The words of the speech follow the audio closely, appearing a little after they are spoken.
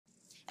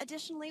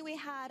Additionally, we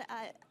had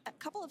a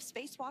couple of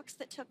spacewalks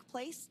that took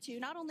place to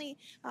not only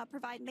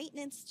provide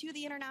maintenance to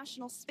the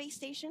International Space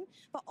Station,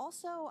 but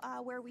also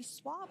where we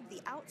swabbed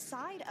the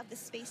outside of the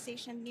space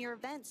station near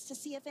vents to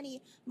see if any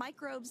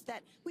microbes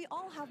that we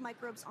all have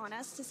microbes on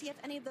us, to see if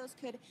any of those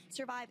could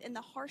survive in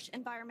the harsh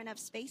environment of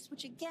space,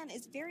 which again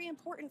is very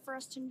important for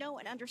us to know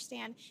and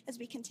understand as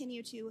we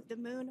continue to the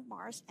moon,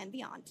 Mars, and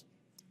beyond.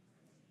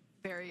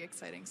 Very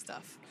exciting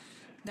stuff.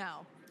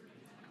 Now,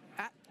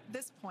 at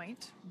this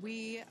point,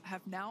 we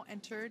have now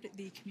entered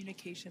the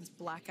communications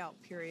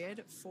blackout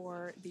period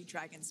for the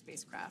Dragon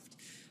spacecraft.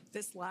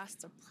 This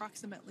lasts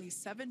approximately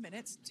 7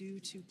 minutes due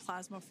to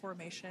plasma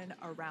formation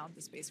around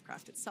the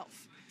spacecraft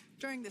itself.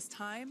 During this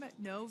time,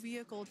 no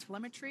vehicle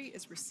telemetry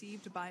is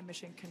received by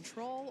Mission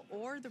Control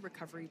or the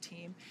recovery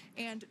team,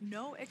 and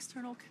no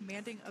external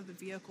commanding of the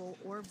vehicle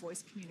or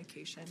voice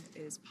communication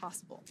is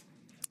possible.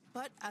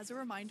 But as a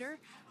reminder,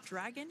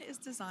 Dragon is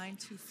designed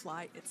to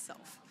fly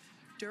itself.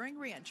 During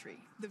reentry,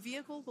 the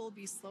vehicle will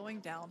be slowing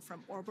down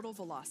from orbital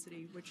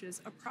velocity, which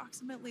is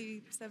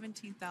approximately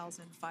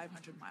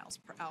 17,500 miles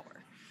per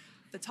hour.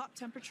 The top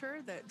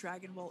temperature that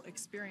Dragon will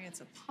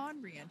experience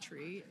upon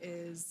reentry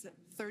is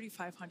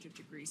 3,500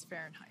 degrees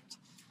Fahrenheit.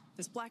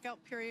 This blackout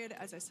period,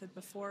 as I said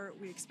before,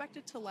 we expect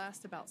it to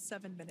last about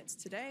 7 minutes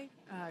today,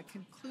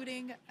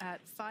 concluding at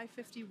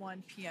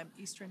 5:51 p.m.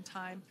 Eastern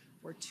Time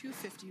or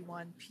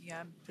 2:51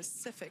 p.m.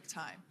 Pacific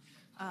Time.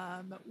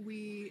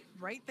 We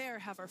right there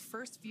have our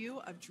first view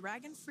of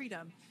Dragon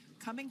Freedom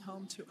coming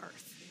home to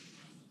Earth.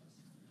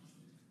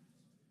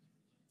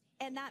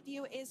 And that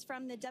view is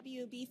from the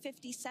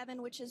WB-57,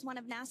 which is one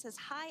of NASA's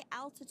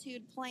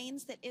high-altitude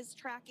planes that is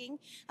tracking.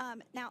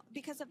 Now,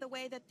 because of the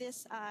way that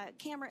this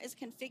camera is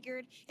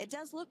configured, it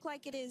does look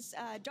like it is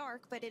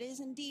dark, but it is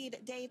indeed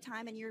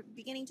daytime, and you're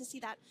beginning to see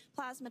that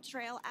plasma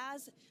trail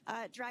as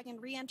Dragon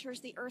re-enters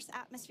the Earth's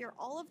atmosphere.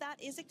 All of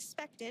that is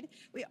expected.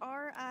 We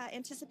are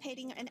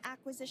anticipating an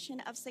acquisition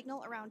of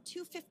signal around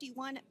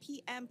 2:51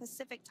 p.m.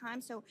 Pacific Time,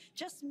 so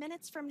just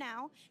minutes from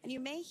now, and you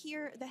may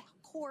hear the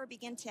core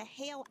begin to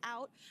hail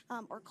out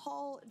or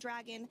call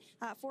Dragon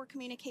for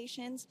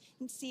communications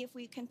and see if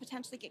we can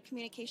potentially get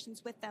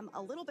communications with them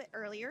a little bit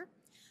earlier.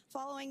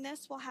 Following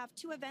this, we'll have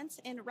two events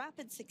in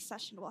rapid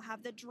succession. We'll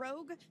have the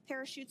drogue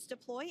parachutes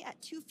deploy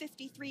at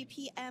 2:53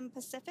 p.m.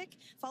 Pacific,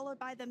 followed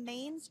by the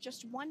mains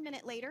just 1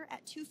 minute later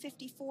at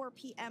 2:54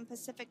 p.m.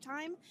 Pacific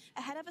Time,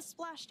 ahead of a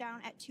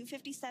splashdown at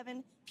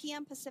 2:57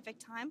 p.m. Pacific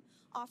Time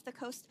off the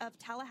coast of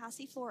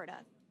Tallahassee,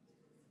 Florida.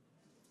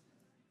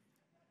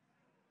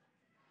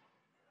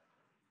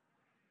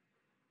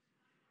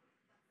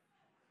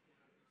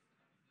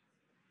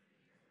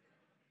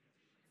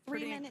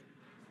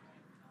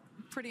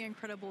 Pretty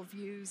incredible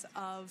views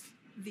of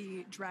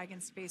the Dragon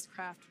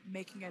spacecraft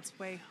making its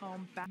way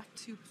home back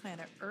to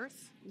planet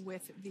Earth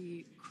with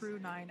the Crew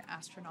 9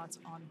 astronauts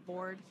on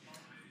board.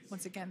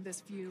 Once again,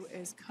 this view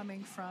is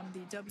coming from the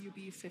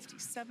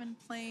WB-57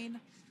 plane.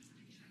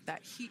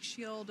 That heat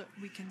shield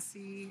we can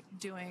see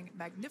doing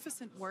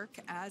magnificent work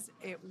as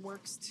it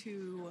works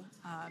to...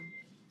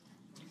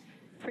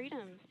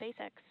 Freedom,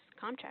 SpaceX,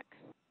 Comcheck.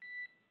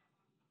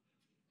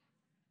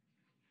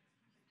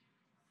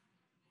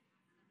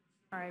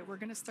 All right, we're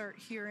going to start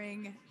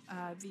hearing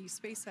the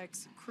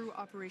SpaceX Crew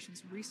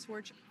Operations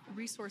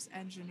Resource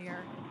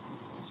Engineer.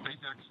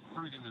 SpaceX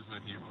Freedom is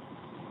with you.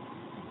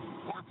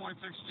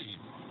 4.16,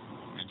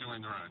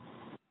 enjoying the ride.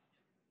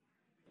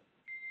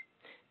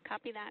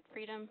 Copy that,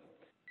 Freedom.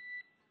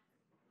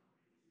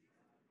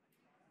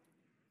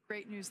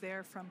 Great news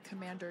there from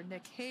Commander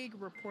Nick Hague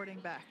reporting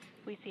back.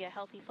 We see a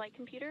healthy flight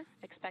computer.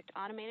 Expect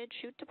automated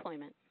chute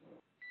deployment.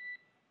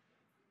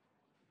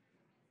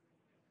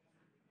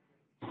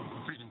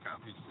 Freedom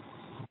copies.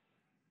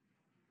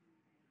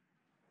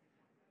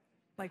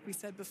 Like we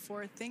said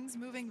before, things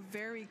moving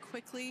very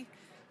quickly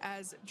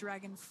as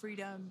Dragon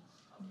Freedom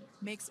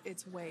makes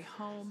its way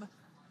home.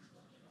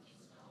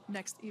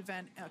 Next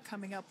event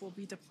coming up will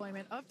be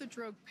deployment of the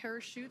drogue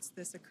parachutes.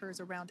 This occurs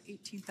around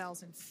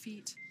 18,000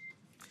 feet.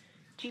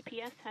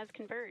 GPS has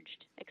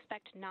converged.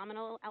 Expect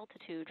nominal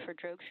altitude for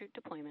drogue chute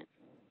deployment.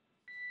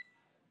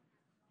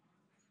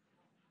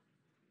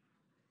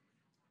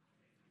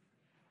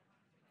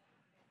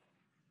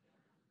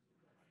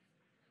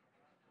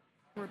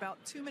 We're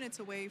about 2 minutes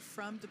away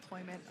from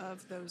deployment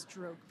of those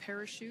drogue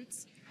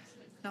parachutes.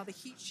 Now the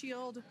heat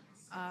shield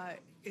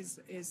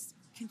is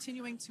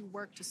continuing to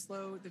work to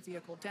slow the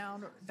vehicle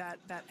down.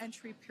 That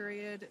entry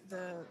period,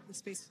 the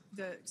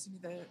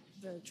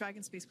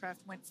Dragon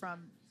spacecraft went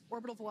from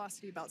orbital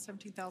velocity about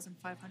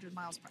 17,500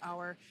 miles per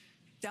hour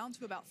down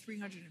to about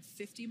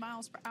 350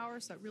 miles per hour.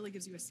 So that really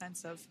gives you a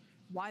sense of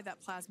why that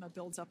plasma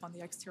builds up on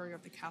the exterior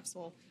of the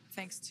capsule,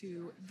 thanks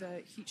to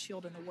the heat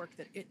shield and the work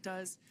that it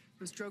does.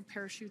 Those drogue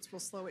parachutes will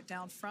slow it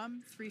down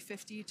from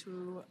 350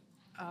 to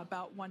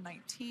about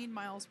 119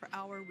 miles per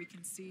hour. We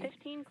can see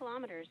 15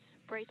 kilometers.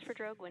 Brace for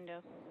drogue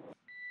window.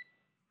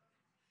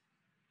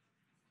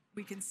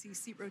 We can see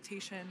seat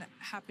rotation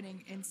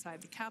happening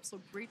inside the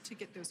capsule. Great to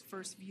get those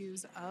first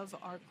views of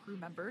our crew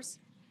members.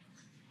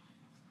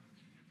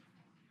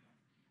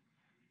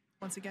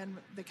 Once again,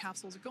 the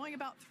capsules are going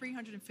about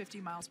 350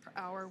 miles per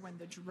hour when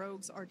the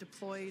drogues are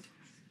deployed.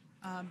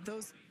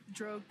 Those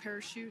drogue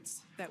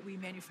parachutes that we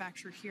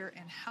manufacture here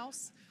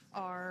in-house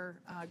are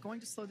going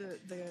to slow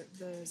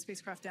the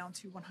spacecraft down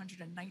to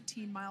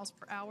 119 miles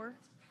per hour.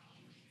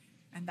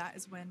 And that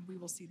is when we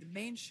will see the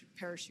main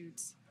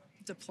parachutes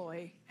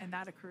deploy, and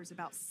that occurs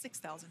about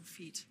 6,000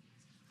 feet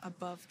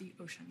above the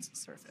ocean's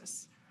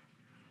surface.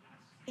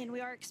 And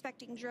we are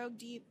expecting drogue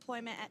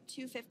deployment at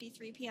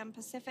 2:53 p.m.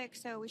 Pacific,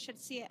 so we should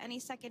see it any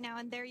second now.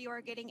 And there you are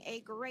getting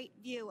a great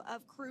view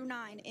of Crew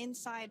 9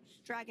 inside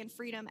Dragon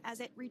Freedom as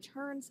it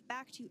returns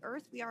back to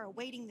Earth. We are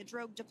awaiting the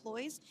drogue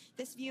deploys.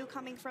 This view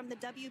coming from the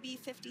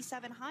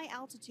WB-57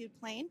 high-altitude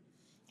plane.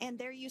 And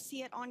there you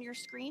see it on your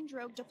screen,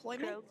 drogue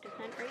deployment. Drogue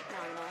descent rate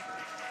nominal.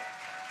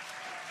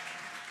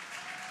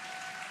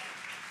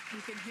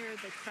 You can hear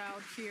the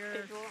crowd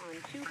here. Visual on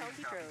 2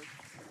 healthy drogues.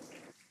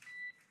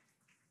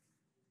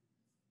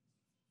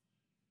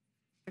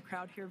 The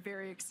crowd here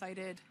very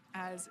excited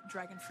as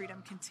Dragon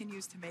Freedom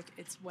continues to make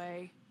its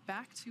way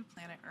back to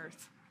planet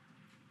Earth.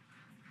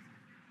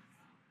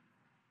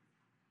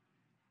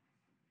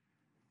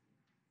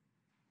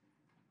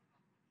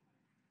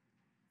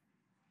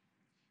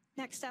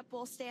 Next up,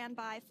 we'll stand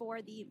by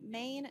for the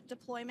main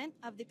deployment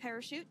of the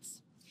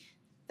parachutes.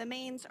 The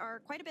mains are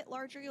quite a bit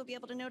larger. You'll be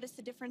able to notice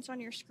the difference on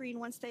your screen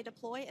once they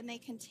deploy, and they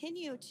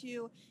continue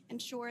to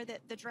ensure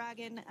that the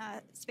Dragon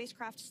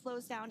spacecraft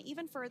slows down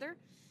even further.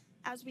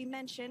 As we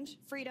mentioned,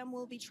 Freedom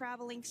will be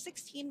traveling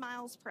 16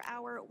 miles per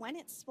hour when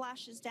it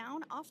splashes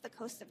down off the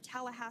coast of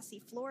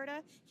Tallahassee,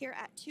 Florida, here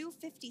at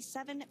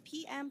 2:57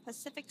 p.m.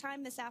 Pacific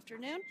time this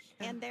afternoon.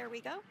 And there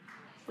we go.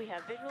 We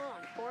have visual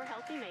on 4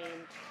 healthy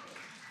mains.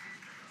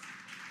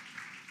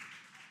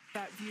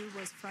 That view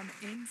was from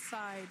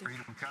inside.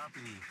 Freedom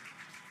copy.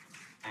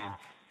 And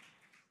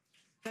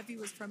That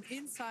view was from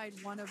inside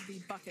one of the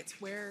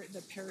buckets where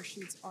the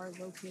parachutes are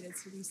located.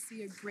 So we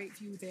see a great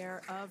view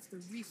there of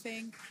the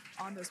reefing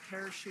on those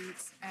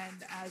parachutes.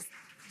 And as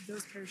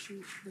those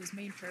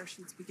main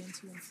parachutes begin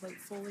to inflate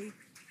fully,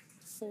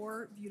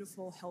 4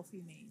 beautiful,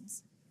 healthy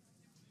mains.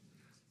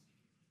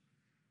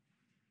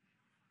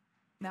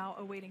 Now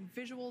awaiting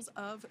visuals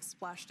of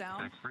splashdown.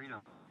 SpaceX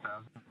Freedom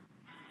 1000.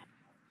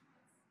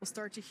 We'll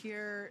start to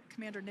hear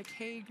Commander Nick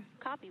Hague.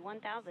 Copy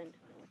 1000.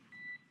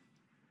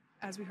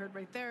 As we heard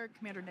right there,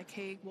 Commander Nick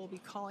Hague will be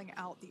calling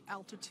out the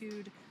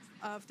altitude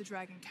of the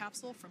Dragon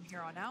capsule from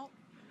here on out.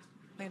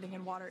 Landing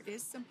in water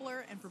is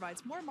simpler and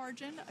provides more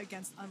margin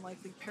against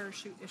unlikely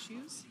parachute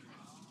issues.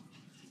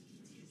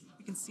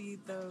 You can see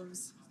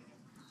those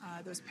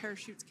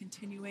parachutes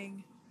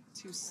continuing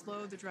to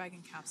slow the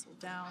Dragon capsule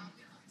down.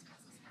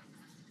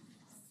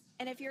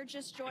 And if you're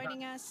just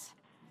joining us,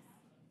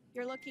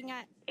 you're looking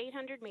at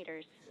 800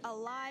 meters. a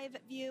live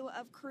view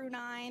of Crew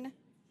 9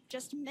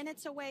 just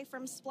minutes away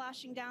from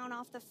splashing down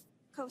off the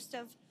coast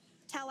of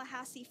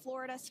Tallahassee,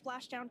 Florida.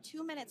 Splash down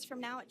 2 minutes from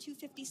now at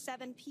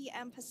 2:57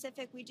 p.m.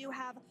 Pacific. We do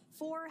have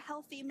 4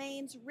 healthy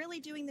mains really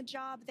doing the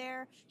job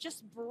there.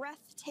 Just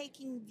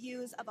breathtaking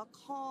views of a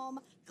calm,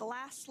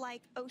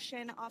 glass-like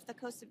ocean off the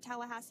coast of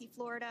Tallahassee,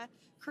 Florida.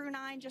 Crew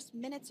 9 just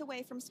minutes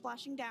away from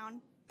splashing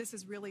down. This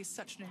is really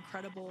such an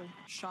incredible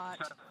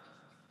shot.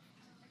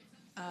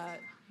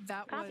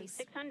 Copy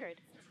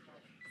 600.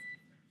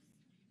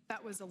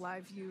 That was a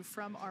live view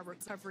from our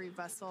recovery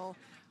vessel,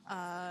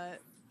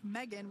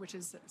 Megan, which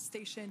is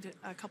stationed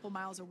a couple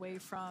miles away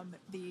from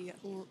the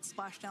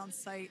splashdown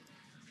site.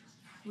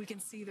 We can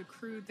see the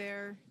crew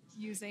there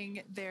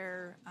using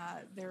their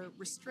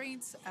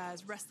restraints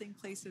as resting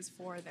places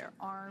for their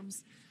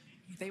arms.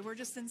 They were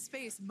just in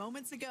space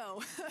moments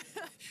ago,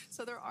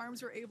 so their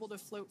arms were able to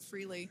float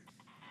freely.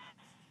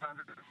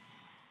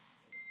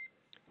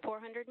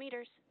 400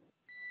 meters.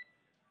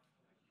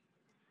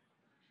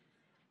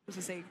 This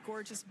is a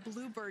gorgeous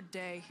bluebird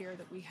day here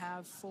that we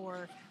have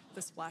for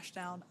the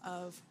splashdown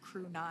of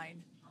Crew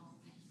 9.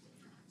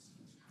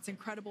 It's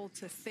incredible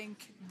to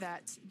think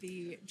that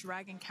the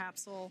Dragon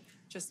capsule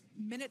just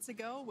minutes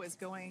ago was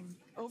going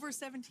over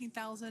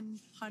 17,000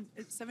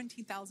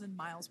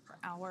 miles per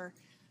hour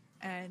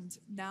and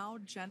now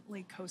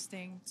gently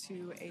coasting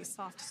to a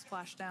soft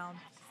splashdown.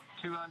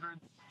 200.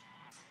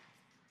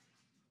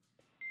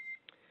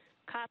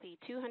 Copy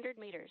 200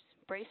 meters.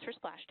 Brace for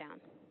splashdown.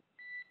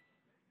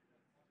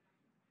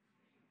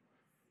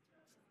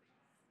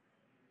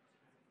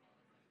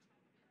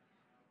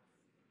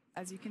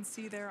 As you can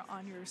see there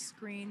on your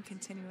screen,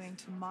 continuing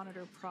to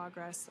monitor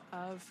progress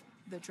of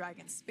the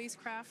Dragon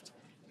spacecraft.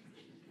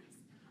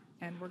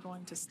 And we're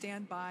going to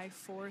stand by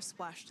for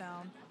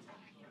splashdown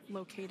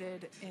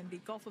located in the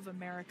Gulf of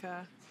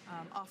America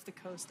off the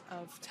coast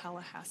of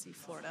Tallahassee,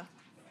 Florida.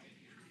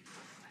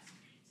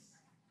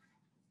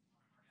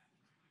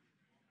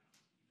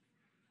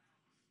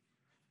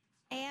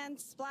 And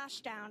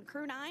splashdown.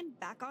 Crew 9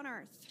 back on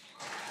Earth.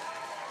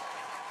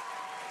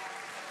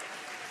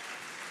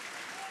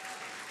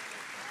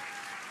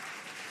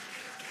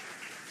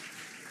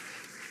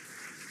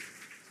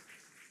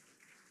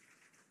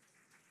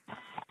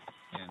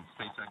 And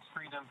SpaceX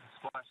Freedom,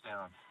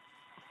 splashdown.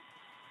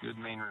 Good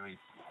main release.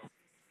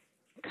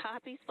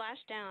 Copy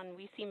splashdown.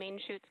 We see main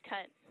chutes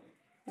cut.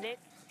 Nick,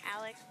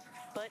 Alex,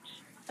 Butch,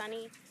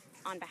 Suni,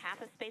 on behalf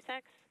of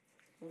SpaceX,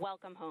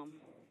 welcome home.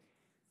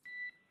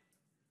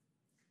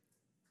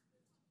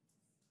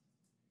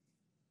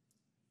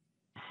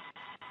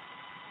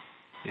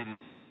 It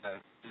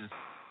is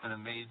an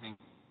amazing,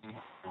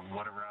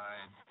 what a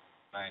ride.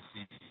 I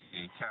see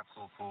a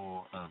capsule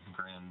full of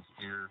grins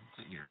ear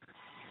to ear.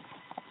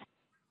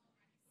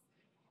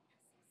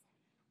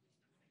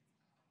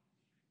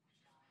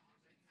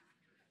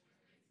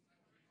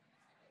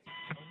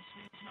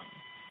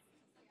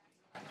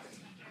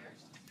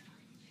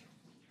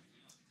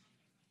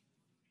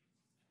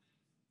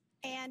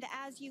 And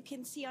as you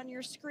can see on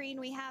your screen,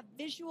 we have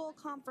visual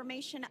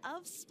confirmation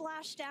of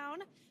splashdown.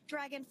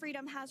 Dragon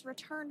Freedom has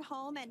returned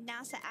home, and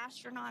NASA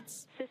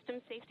astronauts.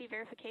 System safety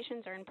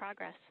verifications are in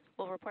progress.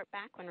 We'll report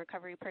back when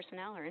recovery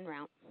personnel are en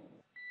route.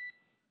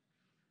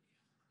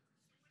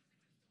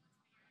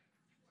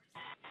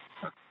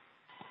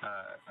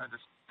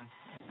 Understand.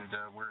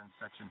 And we're in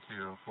section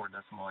 2,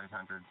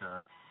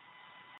 4.800.